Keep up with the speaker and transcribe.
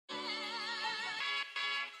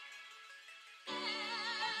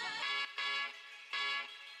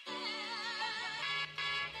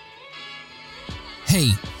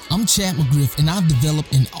Hey, I'm Chad McGriff, and I've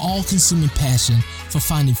developed an all-consuming passion for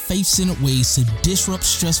finding faith-centered ways to disrupt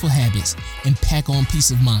stressful habits and pack on peace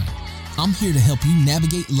of mind. I'm here to help you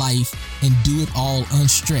navigate life and do it all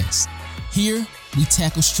unstressed. Here, we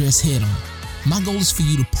tackle stress head-on. My goal is for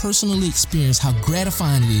you to personally experience how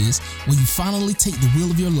gratifying it is when you finally take the wheel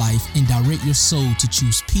of your life and direct your soul to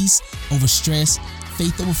choose peace over stress,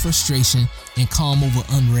 faith over frustration, and calm over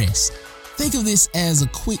unrest. Think of this as a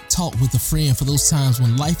quick talk with a friend for those times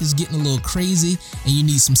when life is getting a little crazy and you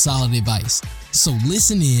need some solid advice. So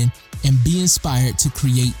listen in and be inspired to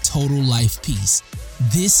create total life peace.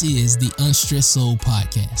 This is the Unstressed Soul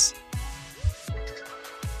Podcast.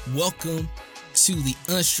 Welcome to the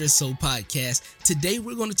Unstressed Soul Podcast. Today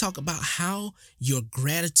we're going to talk about how your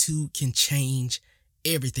gratitude can change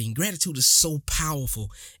everything. Gratitude is so powerful,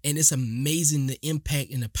 and it's amazing the impact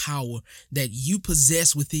and the power that you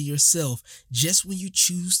possess within yourself just when you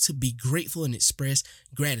choose to be grateful and express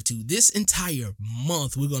gratitude. This entire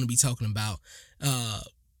month we're going to be talking about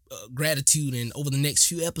gratitude, and over the next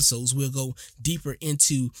few episodes we'll go deeper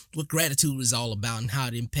into what gratitude is all about and how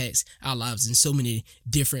it impacts our lives in so many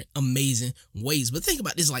different amazing ways. But think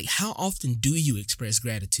about this, like, how often do you express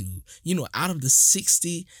gratitude? You know, out of the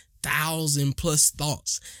 60,000 plus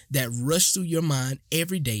thoughts that rush through your mind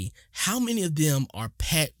every day, how many of them are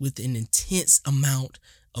packed with an intense amount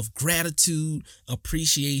of gratitude,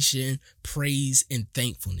 appreciation, praise, and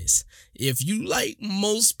thankfulness? If you, like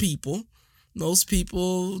most people,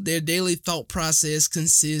 their daily thought process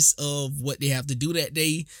consists of what they have to do that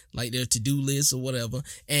day, like their to-do list or whatever,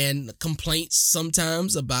 and complaints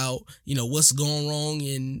sometimes about, what's going wrong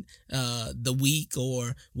in the week,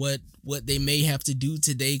 or what they may have to do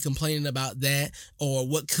today, complaining about that, or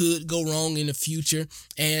what could go wrong in the future,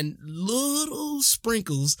 and little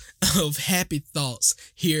sprinkles of happy thoughts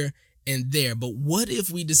here and there. But what if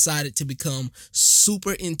we decided to become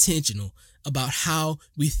super intentional about how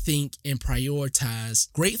we think and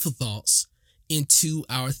prioritize grateful thoughts into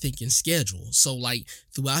our thinking schedule? So, like,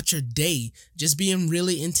 throughout your day, just being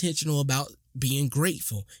really intentional about being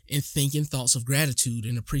grateful and thinking thoughts of gratitude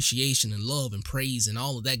and appreciation and love and praise and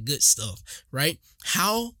all of that good stuff, right?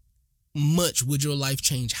 How much would your life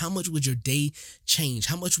change? How much would your day change?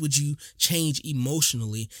 How much would you change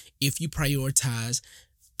emotionally if you prioritize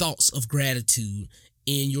thoughts of gratitude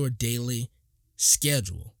in your daily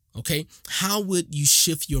schedule? Okay, how would you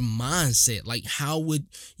shift your mindset? Like, how would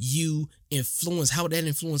that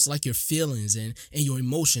influence like your feelings and your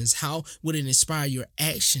emotions? How would it inspire your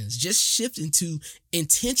actions? Just shifting to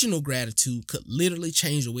intentional gratitude could literally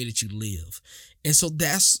change the way that you live. And so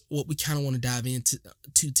that's what we kind of want to dive into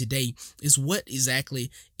today, is what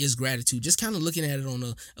exactly is gratitude? Just kind of looking at it on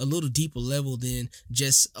a little deeper level than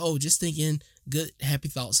just thinking good, happy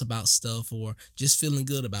thoughts about stuff, or just feeling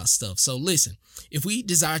good about stuff. So listen, if we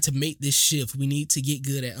desire to make this shift, we need to get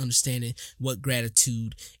good at understanding what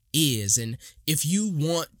gratitude is. And if you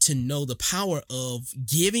want to know the power of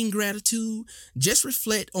giving gratitude, just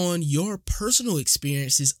reflect on your personal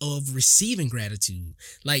experiences of receiving gratitude.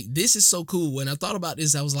 Like, this is so cool. When I thought about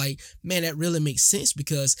this, I was like, man, that really makes sense,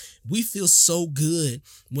 because we feel so good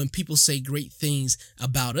when people say great things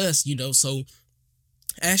about us, so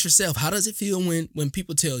ask yourself, how does it feel when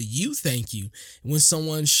people tell you thank you? When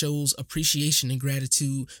someone shows appreciation and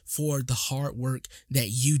gratitude for the hard work that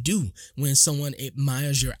you do? When someone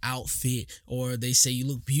admires your outfit, or they say you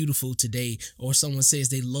look beautiful today, or someone says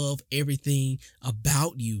they love everything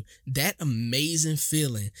about you? That amazing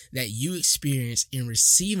feeling that you experience in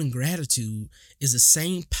receiving gratitude is the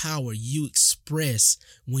same power you express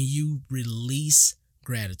when you release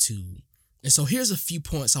gratitude. And so here's a few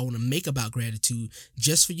points I want to make about gratitude,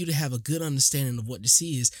 just for you to have a good understanding of what this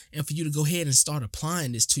is, and for you to go ahead and start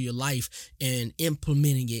applying this to your life and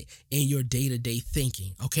implementing it in your day-to-day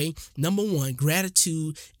thinking. Okay. Number one,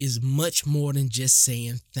 gratitude is much more than just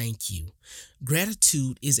saying thank you.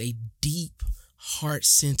 Gratitude is a deep,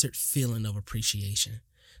 heart-centered feeling of appreciation.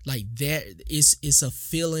 Like, that it's a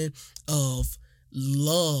feeling of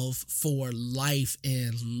love for life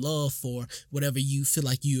and love for whatever you feel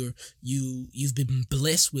like you've been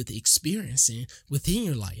blessed with experiencing within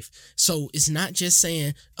your life. So it's not just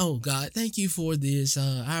saying, oh God, thank you for this,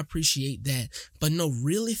 I appreciate that, but no,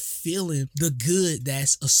 really feeling the good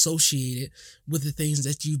that's associated with the things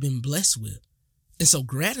that you've been blessed with. And so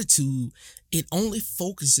gratitude, it only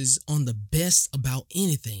focuses on the best about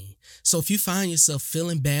anything. So if you find yourself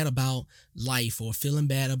feeling bad about life, or feeling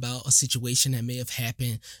bad about a situation that may have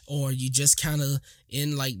happened, or you just kind of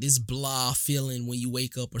in like this blah feeling when you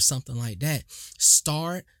wake up or something like that,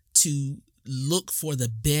 start to look for the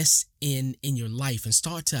best in your life and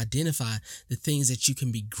start to identify the things that you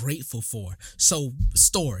can be grateful for. So,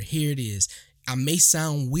 story, here it is. I may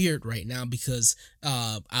sound weird right now because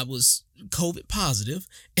I was COVID positive,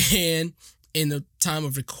 and in the time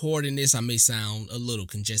of recording this, I may sound a little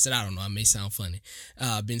congested. I don't know. I may sound funny.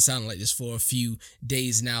 I've been sounding like this for a few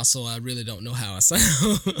days now, so I really don't know how I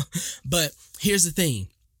sound. But here's the thing.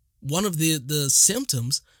 One of the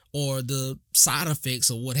symptoms or the side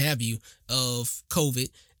effects or what have you of COVID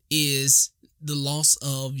is the loss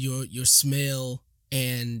of your smell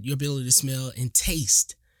and your ability to smell and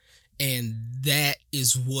taste. And that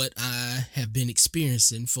is what I have been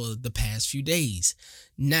experiencing for the past few days.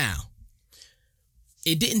 Now,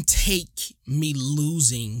 it didn't take me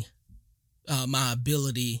losing my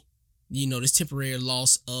ability, this temporary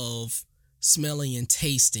loss of smelling and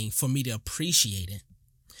tasting for me to appreciate it.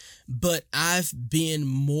 But I've been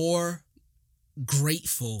more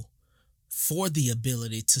grateful for the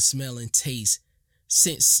ability to smell and taste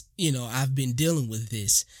since, I've been dealing with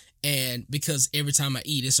this. And because every time I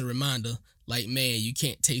eat, it's a reminder, like, man, you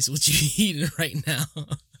can't taste what you're eating right now.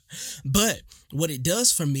 But what it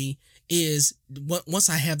does for me is once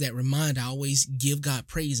I have that reminder, I always give God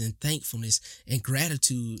praise and thankfulness and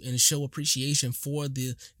gratitude and show appreciation for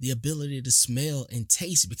the ability to smell and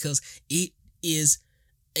taste, because it is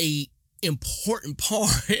a important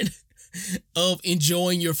part of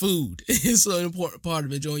enjoying your food. It's an important part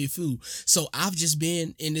of enjoying your food. So I've just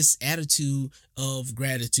been in this attitude of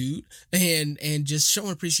gratitude and just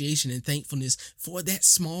showing appreciation and thankfulness for that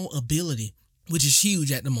small ability, which is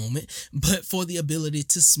huge at the moment, but for the ability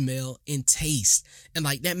to smell and taste. And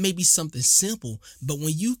like, that may be something simple, but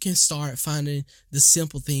when you can start finding the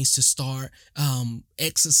simple things to start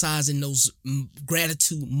exercising those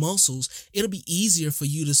gratitude muscles, it'll be easier for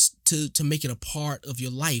you to make it a part of your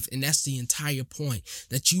life. And that's the entire point,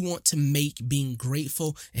 that you want to make being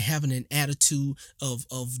grateful and having an attitude of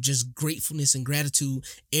just gratefulness and gratitude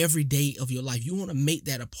every day of your life. You want to make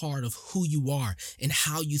that a part of who you are and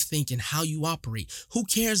how you think and how you operate. Who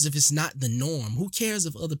cares if it's not the norm? Who cares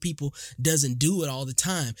if other people doesn't do it all the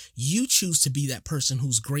time? You choose to be that person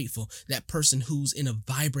who's grateful, that person who's in a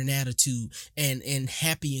vibrant attitude and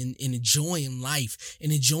happy and enjoying life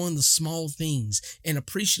and enjoying the small things and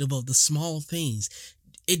appreciative of the small things.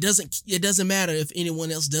 It doesn't matter if anyone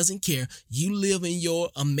else doesn't care. You live in your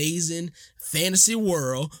amazing fantasy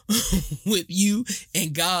world with you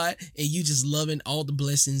and God, and you just loving all the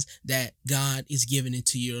blessings that God is giving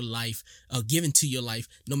into your life, given to your life,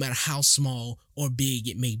 no matter how small or big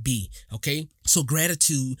it may be. Okay. So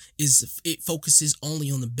gratitude it focuses only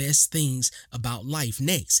on the best things about life.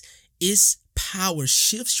 Next, its power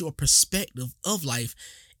shifts your perspective of life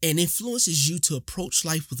and influences you to approach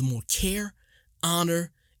life with more care,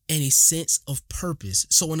 honor, and a sense of purpose.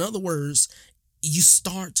 So in other words, you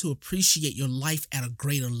start to appreciate your life at a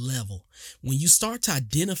greater level. When you start to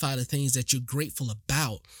identify the things that you're grateful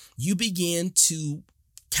about, you begin to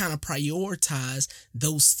kind of prioritize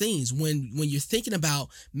those things. When you're thinking about,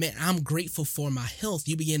 man, I'm grateful for my health,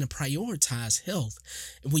 you begin to prioritize health.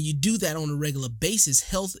 And when you do that on a regular basis,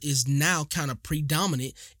 health is now kind of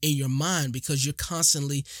predominant in your mind because you're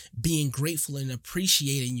constantly being grateful and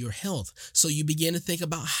appreciating your health. So you begin to think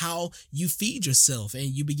about how you feed yourself, and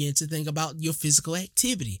you begin to think about your physical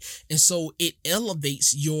activity. And so it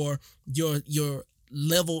elevates your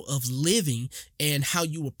level of living and how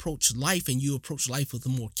you approach life, and you approach life with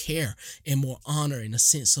more care and more honor and a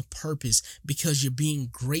sense of purpose because you're being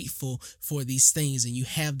grateful for these things, and you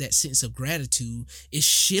have that sense of gratitude. It's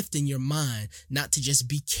shifting your mind not to just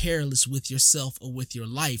be careless with yourself or with your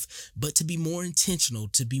life, but to be more intentional,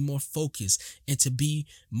 to be more focused, and to be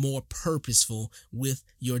more purposeful with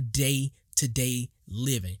your day-to-day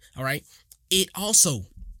living. All right. It also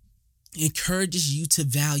encourages you to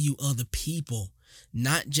value other people,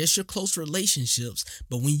 not just your close relationships,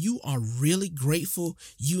 but when you are really grateful,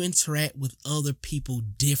 you interact with other people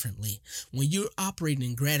differently. When you're operating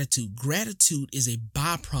in gratitude, gratitude is a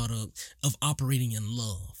byproduct of operating in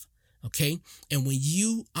love. Okay. And when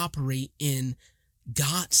you operate in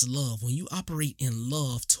God's love, when you operate in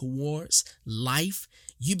love towards life,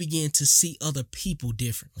 you begin to see other people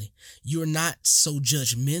differently. You're not so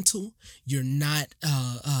judgmental. You're not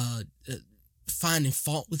finding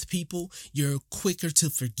fault with people. You're quicker to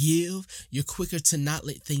forgive. You're quicker to not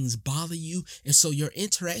let things bother you. And so your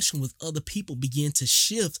interaction with other people begin to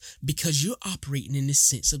shift because you're operating in this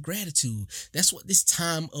sense of gratitude. That's what this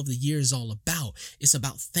time of the year is all about. It's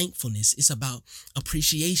about thankfulness. It's about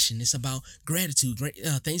appreciation. It's about gratitude.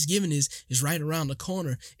 Thanksgiving is right around the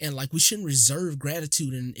corner. And like, we shouldn't reserve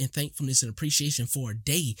gratitude and thankfulness and appreciation for a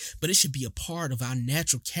day, but it should be a part of our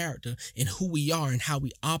natural character and who we are and how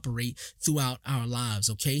we operate throughout our lives.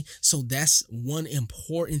 Okay, so that's one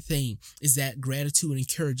important thing, is that gratitude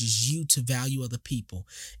encourages you to value other people,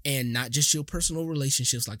 and not just your personal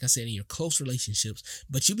relationships, like I said, in your close relationships,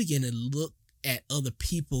 but you begin to look at other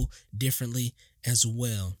people differently as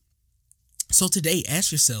well. So today,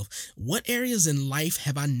 ask yourself, what areas in life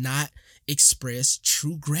have I not expressed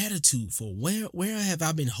true gratitude for? Where have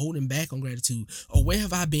I been holding back on gratitude, or where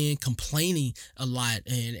have I been complaining a lot,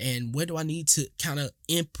 and where do I need to kind of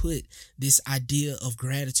input this idea of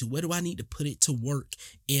gratitude? Where do I need to put it to work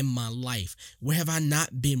in my life? Where have I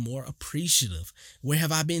not been more appreciative? Where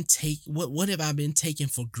have I been what have I been taking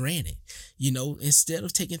for granted? You know, instead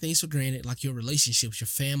of taking things for granted, like your relationships, your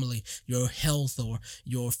family, your health, or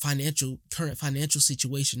your current financial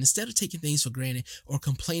situation, instead of taking things for granted or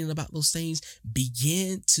complaining about those things,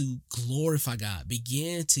 begin to glorify God,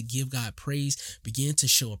 begin to give God praise, begin to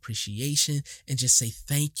show appreciation, and just say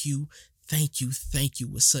thank you. Thank you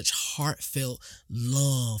with such heartfelt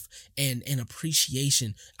love and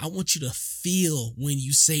appreciation. I want you to feel when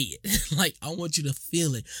you say it. Like, I want you to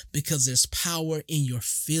feel it, because there's power in your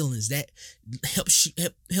feelings that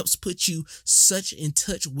helps put you so in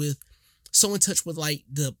touch with like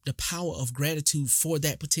the power of gratitude for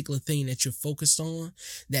that particular thing that you're focused on.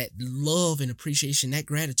 That love and appreciation, that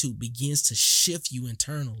gratitude begins to shift you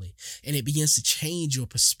internally, and it begins to change your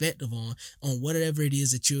perspective on whatever it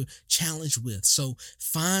is that you're challenged with. So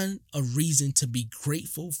find a reason to be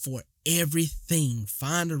grateful for everything.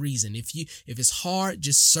 Find a reason. If it's hard,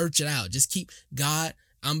 just search it out. Just keep, God,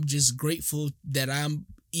 I'm just grateful that I'm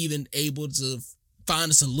even able to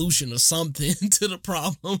find a solution or something to the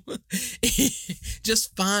problem.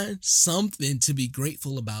 Just find something to be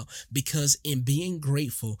grateful about, because in being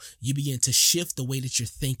grateful, you begin to shift the way that you're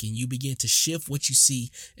thinking. You begin to shift what you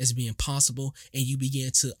see as being possible, and you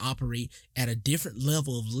begin to operate at a different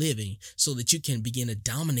level of living, so that you can begin to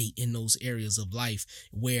dominate in those areas of life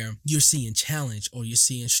where you're seeing challenge or you're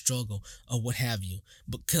seeing struggle or what have you,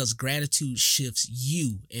 because gratitude shifts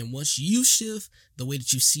you. And once you shift, the way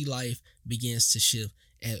that you see life begins to shift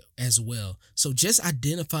as well. So just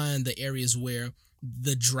identifying the areas where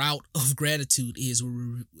the drought of gratitude is,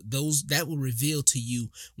 those that will reveal to you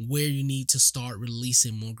where you need to start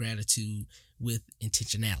releasing more gratitude with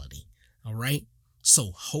intentionality. All right.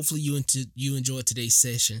 So hopefully you enjoyed today's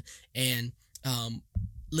session, and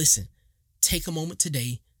listen, take a moment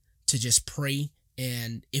today to just pray.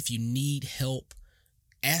 And if you need help,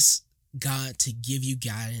 ask God to give you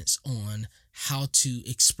guidance on how to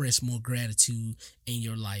express more gratitude in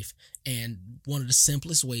your life. And one of the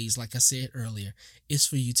simplest ways, like I said earlier, is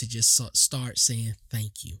for you to just start saying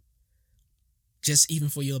thank you. Just even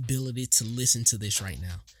for your ability to listen to this right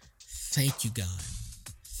now. Thank you, God.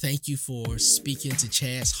 Thank you for speaking to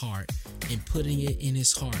Chad's heart and putting it in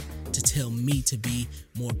his heart to tell me to be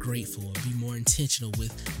more grateful or be more intentional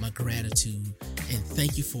with my gratitude. And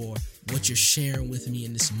thank you for what you're sharing with me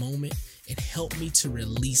in this moment, and help me to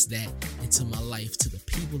release that into my life, to the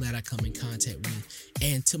people that I come in contact with,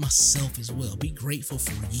 and to myself as well. Be grateful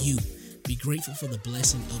for you. Be grateful for the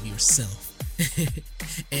blessing of yourself.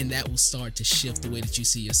 And that will start to shift the way that you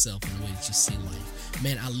see yourself and the way that you see life.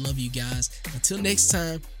 Man, I love you guys. Until next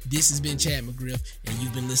time, this has been Chad McGriff, and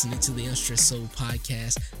you've been listening to the Unstressed Soul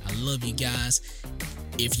podcast. I love you guys.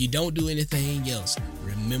 If you don't do anything else,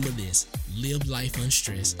 remember this: live life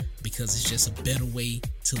unstressed, because it's just a better way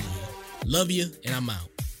to live. Love you, and I'm out.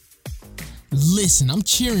 Listen, I'm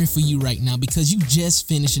cheering for you right now, because you just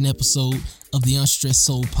finished an episode of the Unstressed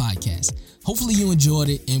Soul podcast. Hopefully you enjoyed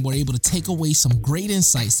it and were able to take away some great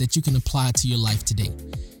insights that you can apply to your life today.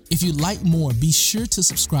 If you'd like more, be sure to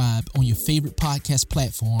subscribe on your favorite podcast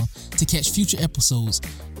platform to catch future episodes.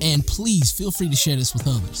 And please feel free to share this with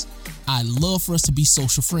others. I'd love for us to be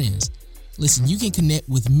social friends. Listen, you can connect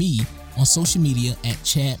with me on social media at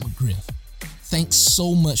Chad McGriff. Thanks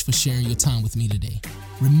so much for sharing your time with me today.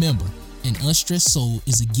 Remember, an unstressed soul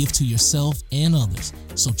is a gift to yourself and others.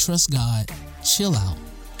 So trust God, chill out,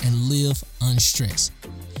 and live unstressed.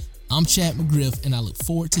 I'm Chad McGriff, and I look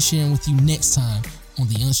forward to sharing with you next time on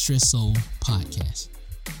the Unstressed Soul podcast.